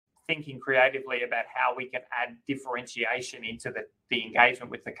thinking creatively about how we can add differentiation into the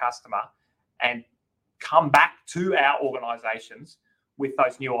engagement with the customer and come back to our organisations with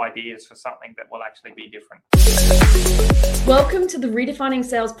those new ideas for something that will actually be different. Welcome to the Redefining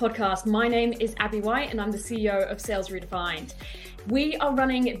Sales podcast. My name is Abby White and I'm the CEO of Sales Redefined. We are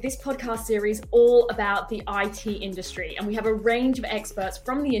running this podcast series all about the IT industry, and we have a range of experts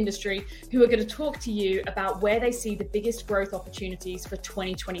from the industry who are going to talk to you about where they see the biggest growth opportunities for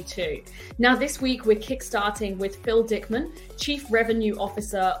 2022. Now, this week we're kickstarting with Phil Dickman, Chief Revenue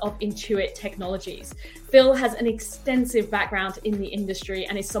Officer of Intuit Technologies. Phil has an extensive background in the industry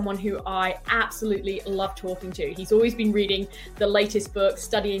and is someone who I absolutely love talking to. He's always been reading the latest book,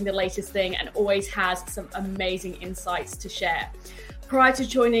 studying the latest thing, and always has some amazing insights to share. Prior to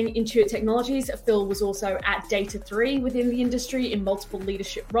joining Intuit Technologies, Phil was also at Data3 within the industry in multiple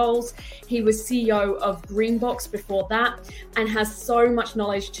leadership roles. He was CEO of Greenbox before that and has so much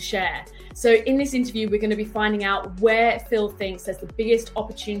knowledge to share. So in this interview, we're going to be finding out where Phil thinks there's the biggest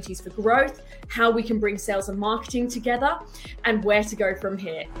opportunities for growth, how we can bring sales and marketing together, and where to go from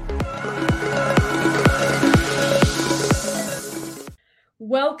here.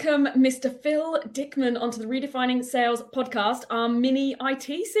 Welcome, Mr. Phil Dickman, onto the Redefining Sales podcast, our mini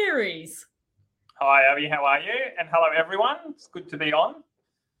IT series. Hi, Abby. How are you? And hello, everyone. It's good to be on.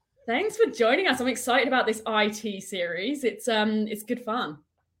 Thanks for joining us. I'm excited about this IT series. It's good fun.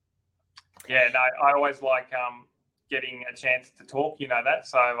 Yeah, no, I always like getting a chance to talk. You know that.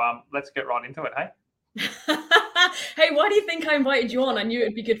 So let's get right into it, hey? Hey, why do you think I invited you on? I knew it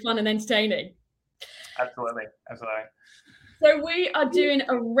would be good fun and entertaining. Absolutely. So we are doing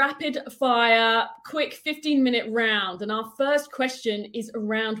a rapid fire, quick 15-minute round. And our first question is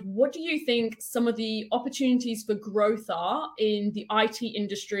around, what do you think some of the opportunities for growth are in the IT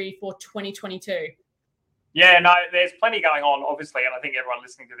industry for 2022? Yeah, no, there's plenty going on, obviously, and I think everyone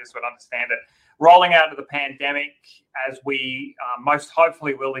listening to this would understand it. Rolling out of the pandemic, as we most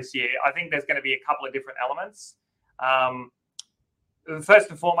hopefully will this year, I think there's going to be a couple of different elements. First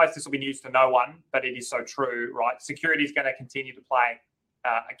and foremost, this will be news to no one, but it is so true, right? Security is going to continue to play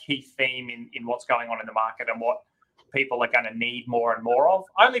a key theme in what's going on in the market and what people are going to need more and more of,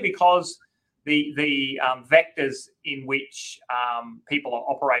 only because the vectors in which people are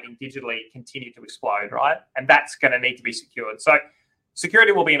operating digitally continue to explode, right? And that's going to need to be secured. So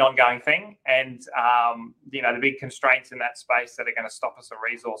security will be an ongoing thing, and the big constraints in that space that are going to stop us are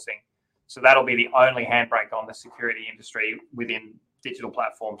resourcing. So that'll be the only handbrake on the security industry within digital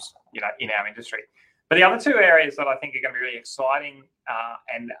platforms, in our industry. But the other two areas that I think are going to be really exciting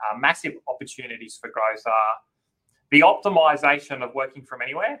and massive opportunities for growth are the optimization of working from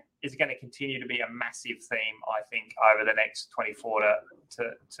anywhere is going to continue to be a massive theme, I think, over the next 24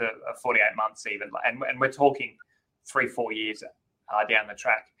 to 48 months even. And we're talking 3-4 years down the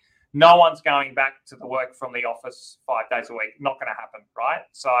track. No one's going back to the work from the office 5 days a week. Not going to happen, right?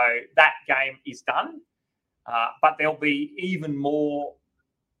 So that game is done. But there'll be even more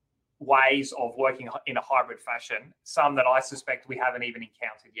ways of working in a hybrid fashion, some that I suspect we haven't even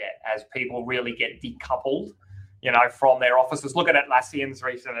encountered yet, as people really get decoupled, from their offices. Look at Atlassian's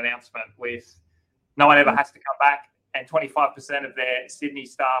recent announcement with no one ever has to come back, and 25% of their Sydney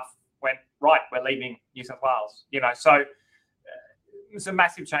staff went, right, we're leaving New South Wales. So some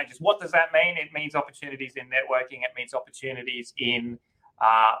massive changes. What does that mean? It means opportunities in networking. It means opportunities in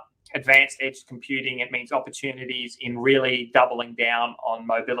advanced edge computing. It means opportunities in really doubling down on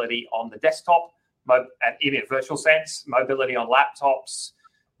mobility on the desktop, in a virtual sense, mobility on laptops,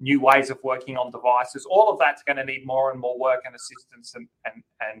 new ways of working on devices. All of that's going to need more and more work and assistance and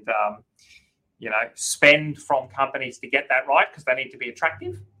spend from companies to get that right, because they need to be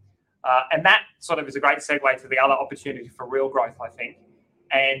attractive. And that sort of is a great segue to the other opportunity for real growth, I think.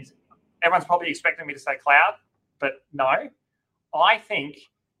 And everyone's probably expecting me to say cloud, but no. I think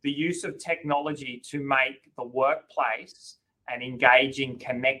the use of technology to make the workplace an engaging,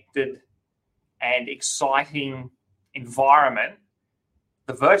 connected, and exciting environment,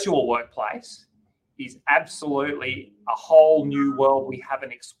 the virtual workplace, is absolutely a whole new world we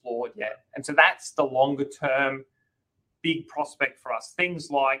haven't explored yet. And so that's the longer term big prospect for us. Things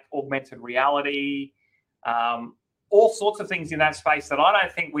like augmented reality, all sorts of things in that space that I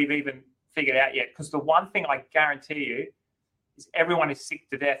don't think we've even figured out yet. Because the one thing I guarantee you is everyone is sick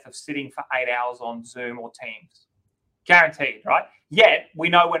to death of sitting for 8 hours on Zoom or Teams. Guaranteed, right? Yet we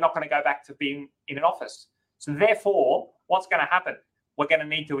know we're not going to go back to being in an office. So therefore, what's going to happen? We're going to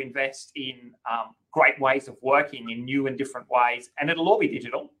need to invest in great ways of working in new and different ways. And it'll all be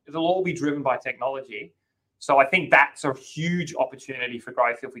digital. It'll all be driven by technology. So I think that's a huge opportunity for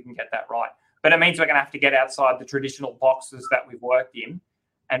growth if we can get that right. But it means we're going to have to get outside the traditional boxes that we've worked in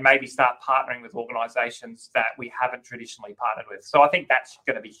and maybe start partnering with organizations that we haven't traditionally partnered with. So I think that's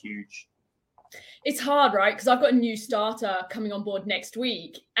going to be huge. It's hard, right? Because I've got a new starter coming on board next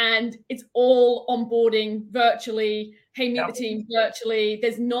week, and it's all onboarding virtually. Hey, meet the team virtually.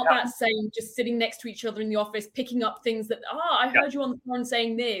 There's not that same just sitting next to each other in the office, picking up things that, I heard you on the phone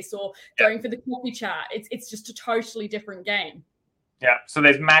saying this, or going for the coffee chat. It's just a totally different game. Yeah. So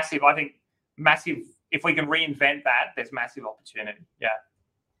there's massive, if we can reinvent that, there's massive opportunity. Yeah.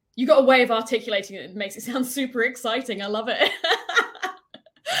 You got a way of articulating it. It makes it sound super exciting. I love it.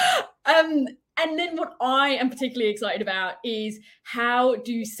 And then what I am particularly excited about is how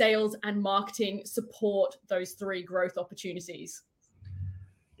do sales and marketing support those three growth opportunities?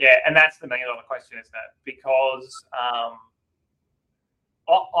 Yeah, and that's the $1 million question, isn't it? Because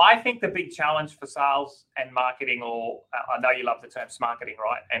I think the big challenge for sales and marketing, or I know you love the term marketing,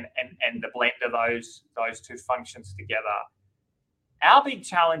 right? And the blend of those two functions together. Our big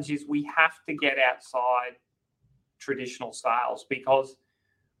challenge is we have to get outside traditional sales, because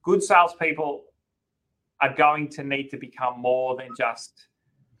good salespeople are going to need to become more than just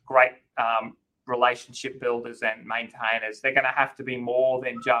great relationship builders and maintainers. They're going to have to be more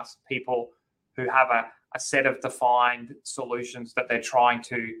than just people who have a set of defined solutions that they're trying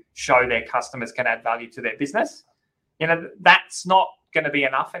to show their customers can add value to their business. That's not going to be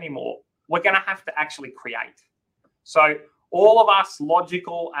enough anymore. We're going to have to actually create. So all of us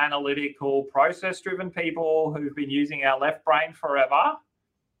logical, analytical, process-driven people who've been using our left brain forever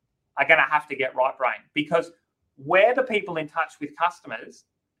are going to have to get right brain, because we're the people in touch with customers,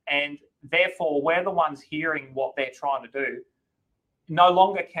 and therefore we're the ones hearing what they're trying to do. No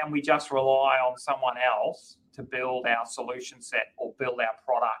longer can we just rely on someone else to build our solution set or build our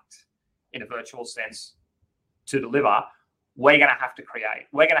product in a virtual sense to deliver. We're going to have to create.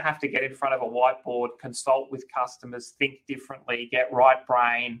 We're going to have to get in front of a whiteboard, consult with customers, think differently, get right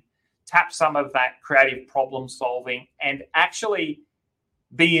brain, tap some of that creative problem solving, and actually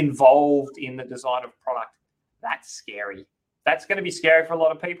be involved in the design of product. That's scary. That's going to be scary for a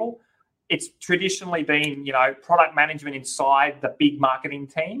lot of people. It's traditionally been, product management inside the big marketing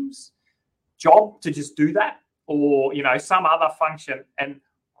teams' job to just do that, or, some other function. And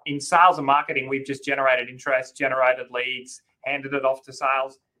in sales and marketing, we've just generated interest, generated leads, handed it off to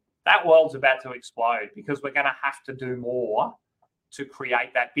sales. That world's about to explode, because we're going to have to do more to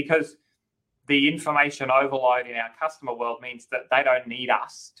create that, because the information overload in our customer world means that they don't need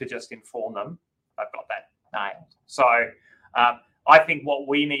us to just inform them. They've got that nailed. So I think what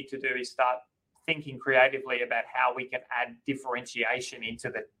we need to do is start thinking creatively about how we can add differentiation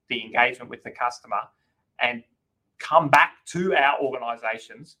into the engagement with the customer, and come back to our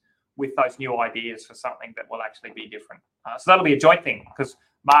organizations with those new ideas for something that will actually be different. So that'll be a joint thing, because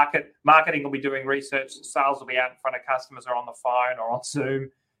marketing will be doing research, sales will be out in front of customers or on the phone or on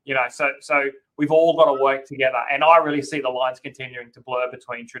Zoom. So we've all got to work together. And I really see the lines continuing to blur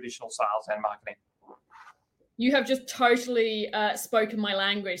between traditional sales and marketing. You have just totally spoken my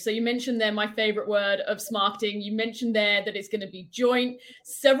language. So you mentioned there my favorite word of marketing. You mentioned there that it's going to be joint.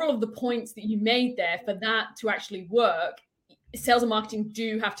 Several of the points that you made there, for that to actually work, sales and marketing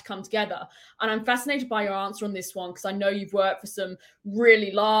do have to come together. And I'm fascinated by your answer on this one, because I know you've worked for some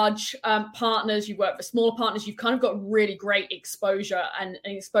really large partners, you've worked for smaller partners, you've kind of got really great exposure and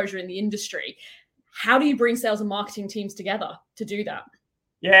exposure in the industry. How do you bring sales and marketing teams together to do that?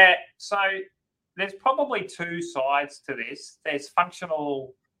 Yeah, so there's probably two sides to this. There's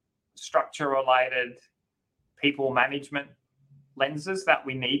functional, structure-related people management lenses that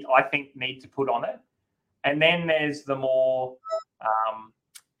we need to put on it. And then there's the more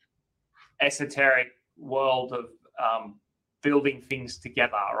esoteric world of building things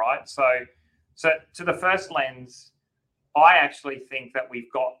together, right? So to the first lens, I actually think that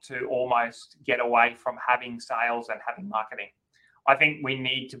we've got to almost get away from having sales and having marketing. I think we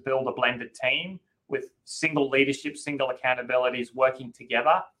need to build a blended team with single leadership, single accountabilities working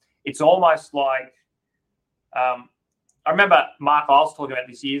together. It's almost like I remember Mark Isles talking about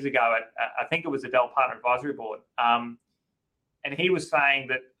this years ago at I think it was the Dell Partner Advisory Board. And he was saying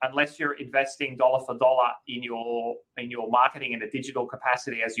that unless you're investing dollar for dollar in your marketing in a digital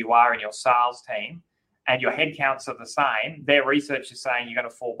capacity as you are in your sales team, and your headcounts are the same, their research is saying you're going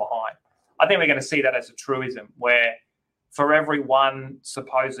to fall behind. I think we're going to see that as a truism, where for every one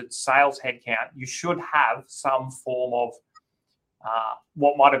supposed sales headcount, you should have some form of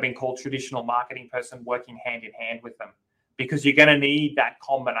what might have been called traditional marketing person working hand in hand with them, because you're going to need that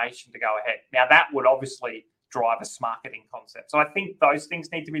combination to go ahead. Now, that would obviously drive a marketing concept. So I think those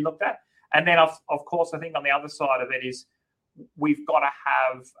things need to be looked at. And then, of course, I think on the other side of it is we've got to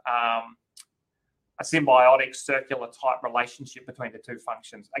have a symbiotic circular type relationship between the two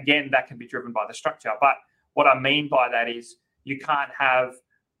functions. Again, that can be driven by the structure. But what I mean by that is you can't have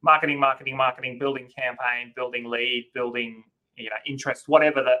marketing, building campaign, building lead, building interest,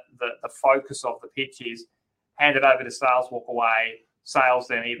 whatever the focus of the pitch is, hand it over to sales, walk away. Sales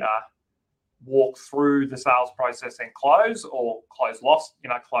then either walk through the sales process and close, or close lost,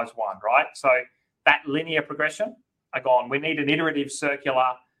 close won, right? So that linear progression, we need an iterative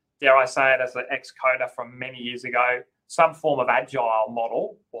circular, dare I say it as an ex-coder from many years ago, some form of agile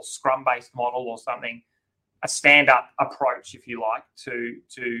model or scrum-based model or something, a stand-up approach, if you like,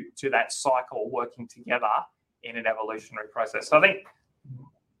 to that cycle working together in an evolutionary process. So I think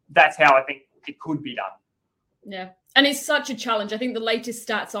that's how I think it could be done. Yeah. And it's such a challenge. I think the latest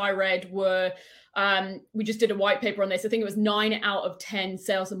stats I read were, we just did a white paper on this. I think it was 9 out of 10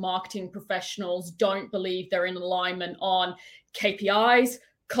 sales and marketing professionals don't believe they're in alignment on KPIs,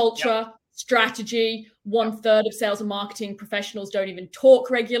 culture, strategy. 1/3 of sales and marketing professionals don't even talk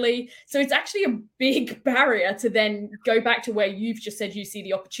regularly. So it's actually a big barrier to then go back to where you've just said you see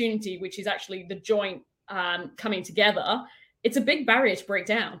the opportunity, which is actually the joint coming together. It's a big barrier to break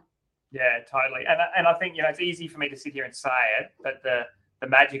down. Yeah, totally. And I think, it's easy for me to sit here and say it, but the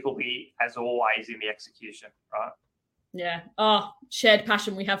magic will be, as always, in the execution, right? Yeah. Shared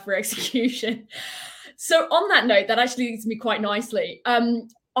passion we have for execution. So on that note, that actually leads me quite nicely.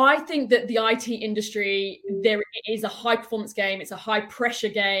 I think that the IT industry, there is a high performance game. It's a high pressure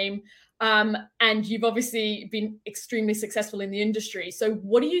game. And you've obviously been extremely successful in the industry. So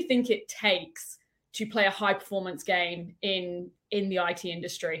what do you think it takes to play a high performance game in the IT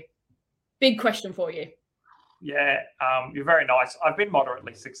industry? Big question for you. Yeah, you're very nice. I've been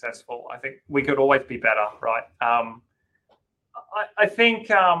moderately successful. I think we could always be better, right? I think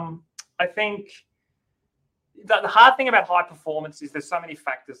the hard thing about high performance is there's so many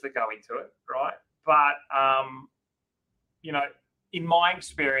factors that go into it, right? But in my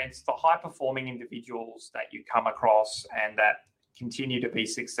experience, the high performing individuals that you come across and that continue to be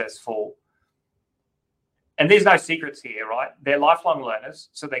successful, and there's no secrets here, right? They're lifelong learners,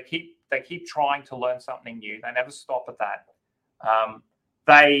 so they keep trying to learn something new. They never stop at that.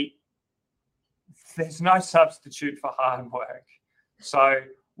 There's no substitute for hard work. So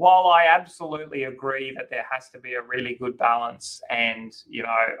while I absolutely agree that there has to be a really good balance, and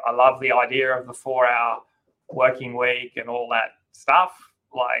I love the idea of the 4-hour working week and all that stuff,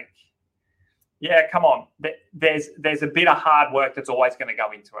 come on. There's a bit of hard work that's always going to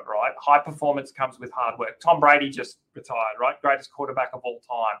go into it, right? High performance comes with hard work. Tom Brady just retired, right? Greatest quarterback of all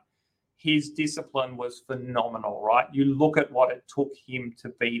time. His discipline was phenomenal, right? You look at what it took him to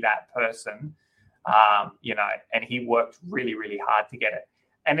be that person, and he worked really, really hard to get it.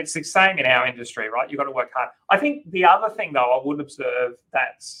 And it's the same in our industry, right? You've got to work hard. I think the other thing, though, I would observe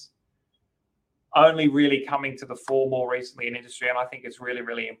that's only really coming to the fore more recently in industry, and I think it's really,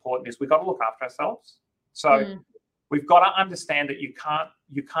 really important, is we've got to look after ourselves. So we've got to understand that you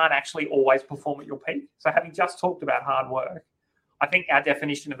can't actually always perform at your peak. So having just talked about hard work, I think our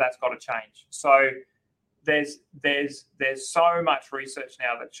definition of that's got to change. So there's so much research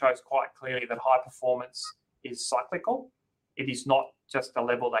now that shows quite clearly that high performance is cyclical. It is not just a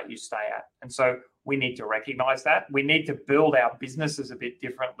level that you stay at. And so we need to recognize that. We need to build our businesses a bit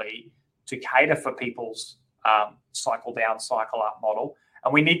differently to cater for people's cycle down, cycle up model.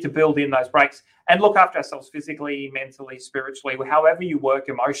 And we need to build in those breaks and look after ourselves physically, mentally, spiritually, however you work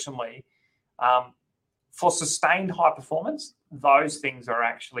emotionally. For sustained high performance, those things are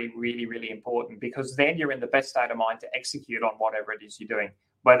actually really, really important, because then you're in the best state of mind to execute on whatever it is you're doing,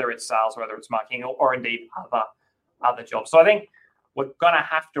 whether it's sales, whether it's marketing, or indeed other jobs. So I think we're going to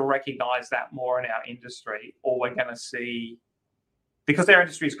have to recognize that more in our industry, or we're going to see, because our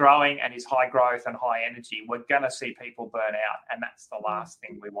industry is growing and is high growth and high energy, we're going to see people burn out, and that's the last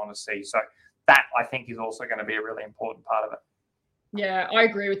thing we want to see. So that, I think, is also going to be a really important part of it. Yeah, I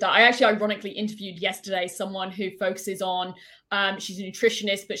agree with that. I actually ironically interviewed yesterday someone who focuses on, she's a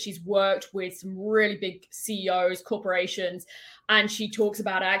nutritionist, but she's worked with some really big CEOs, corporations, and she talks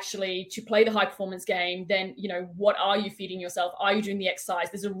about actually to play the high performance game, then, what are you feeding yourself? Are you doing the exercise?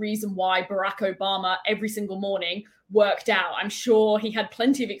 There's a reason why Barack Obama every single morning worked out. I'm sure he had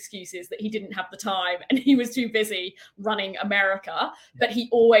plenty of excuses that he didn't have the time and he was too busy running America, but he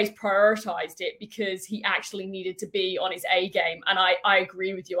always prioritized it because he actually needed to be on his A game. And I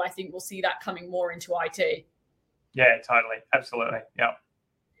agree with you. I think we'll see that coming more into IT. Yeah, totally. Absolutely. Yeah.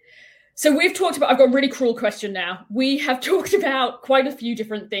 So we've talked about, I've got a really cruel question now. We have talked about quite a few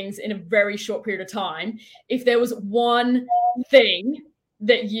different things in a very short period of time. If there was one thing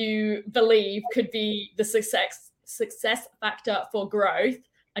that you believe could be the success factor for growth,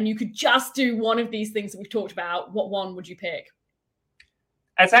 and you could just do one of these things that we've talked about, what one would you pick?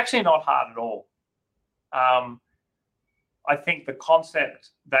 It's actually not hard at all. I think the concept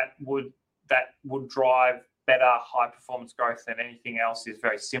that would drive better high performance growth than anything else is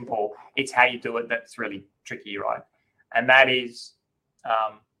very simple. It's how you do it that's really tricky, right? And that is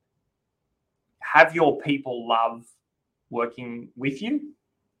have your people love working with you,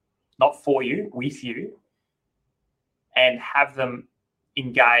 not for you, with you, and have them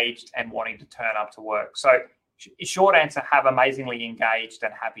engaged and wanting to turn up to work. So short answer, have amazingly engaged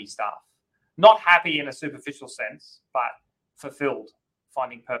and happy staff. Not happy in a superficial sense, but fulfilled,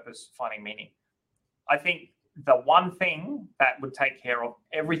 finding purpose, finding meaning. I think the one thing that would take care of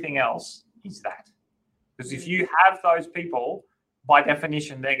everything else is that. Because if you have those people, by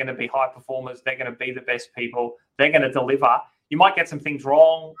definition, they're going to be high performers. They're going to be the best people. They're going to deliver. You might get some things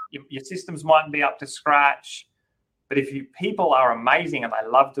wrong. Your systems mightn't be up to scratch. But if you people are amazing and they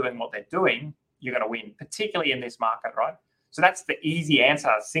love doing what they're doing, you're going to win, particularly in this market, right? So that's the easy answer,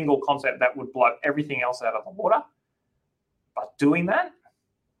 a single concept that would blow everything else out of the water. But doing that,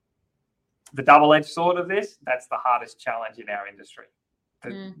 the double-edged sword of this, that's the hardest challenge in our industry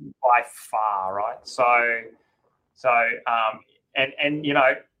by far, right? And you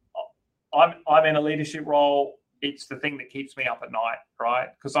know, I'm in a leadership role. It's the thing that keeps me up at night, right?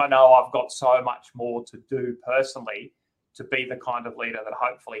 Because I know I've got so much more to do personally to be the kind of leader that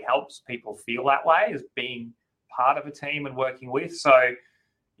hopefully helps people feel that way as being part of a team and working with. So,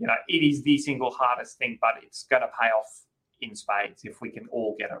 you know, it is the single hardest thing, but it's going to pay off in spades if we can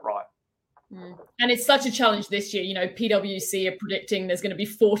all get it right. And it's such a challenge this year. You know, PwC are predicting there's going to be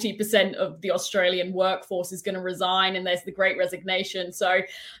 40% of the Australian workforce is going to resign, and there's the Great Resignation. So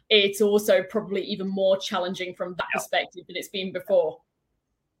it's also probably even more challenging from that perspective than it's been before.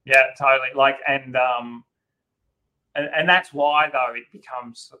 Yeah, totally. And that's why, though, it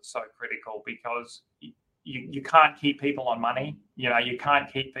becomes so critical, because you can't keep people on money. You know, you can't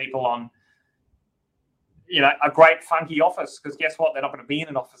keep people on, you know, a great funky office, because guess what? They're not going to be in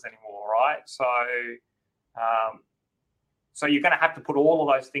an office anymore, right? So you're going to have to put all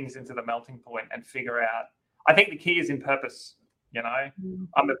of those things into the melting point and figure out. I think the key is in purpose. You know,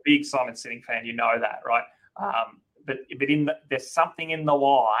 I'm a big Simon Sinek fan. You know that, right? But there's something in the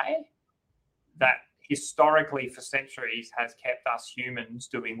why that historically for centuries has kept us humans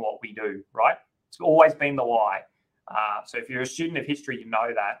doing what we do, right? It's always been the why. So if you're a student of history, you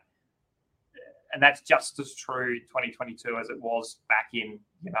know that. And that's just as true 2022 as it was back in,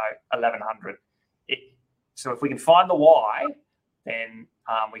 1100. So if we can find the why, then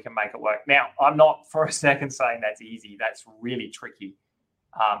we can make it work. Now, I'm not for a second saying that's easy. That's really tricky.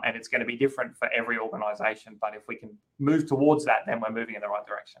 And it's going to be different for every organisation. But if we can move towards that, then we're moving in the right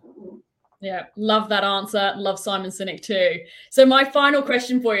direction. Yeah, love that answer. Love Simon Sinek too. So my final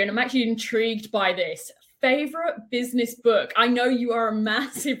question for you, and I'm actually intrigued by this. Favorite business book? I know you are a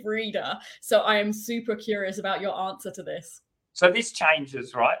massive reader, so I am super curious about your answer to this. So this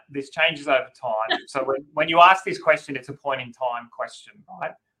changes, right? This changes over time. So when you ask this question, it's a point in time question,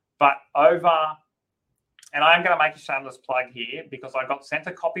 right? But and I'm going to make a shameless plug here because I got sent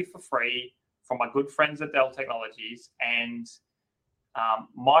a copy for free from my good friends at Dell Technologies, and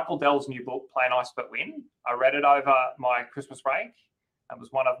Michael Dell's new book, Play Nice But Win. I read it over my Christmas break. It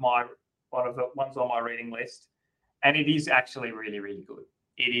was one of the ones on my reading list, and it is actually really, really good.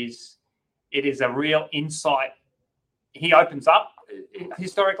 It is a real insight. He opens up,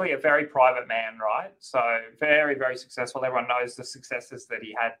 historically a very private man, right? So very, very successful. Everyone knows the successes that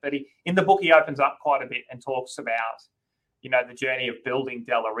he had, but in the book he opens up quite a bit and talks about, the journey of building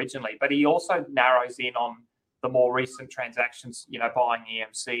Dell originally, but he also narrows in on the more recent transactions, buying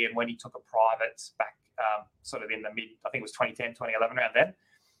EMC and when he took a private back sort of in the I think it was 2010, 2011, around then.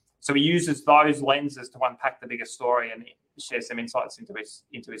 So he uses those lenses to unpack the bigger story and share some insights into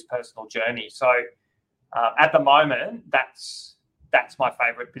his personal journey. So at the moment, that's my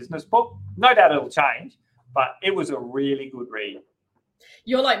favourite business book. No doubt it'll change, but it was a really good read.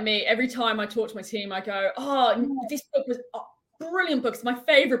 You're like me. Every time I talk to my team, I go, this book was brilliant book. It's my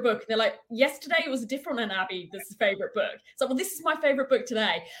favourite book. And they're like, yesterday it was a different one, Abby. This is favourite book. So, well, this is my favourite book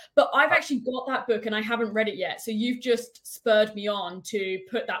today. But I've actually got that book and I haven't read it yet. So you've just spurred me on to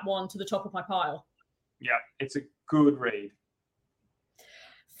put that one to the top of my pile. Yeah, it's a good read.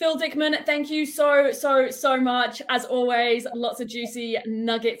 Phil Dickman, thank you so much. As always, lots of juicy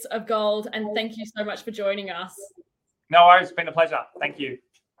nuggets of gold. And thank you so much for joining us. No worries. It's been a pleasure. Thank you.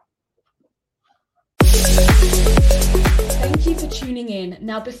 Thank you for tuning in.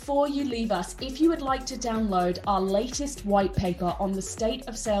 Now, before you leave us, if you would like to download our latest white paper on the state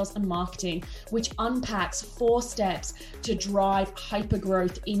of sales and marketing, which unpacks 4 steps to drive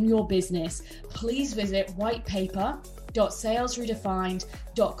hypergrowth in your business, please visit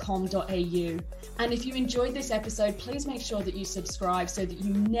whitepaper.salesredefined.com.au. And if you enjoyed this episode, please make sure that you subscribe so that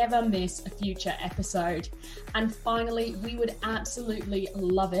you never miss a future episode. And finally, we would absolutely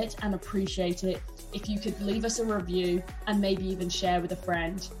love it and appreciate it if you could leave us a review and maybe even share with a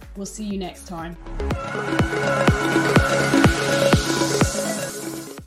friend. We'll see you next time.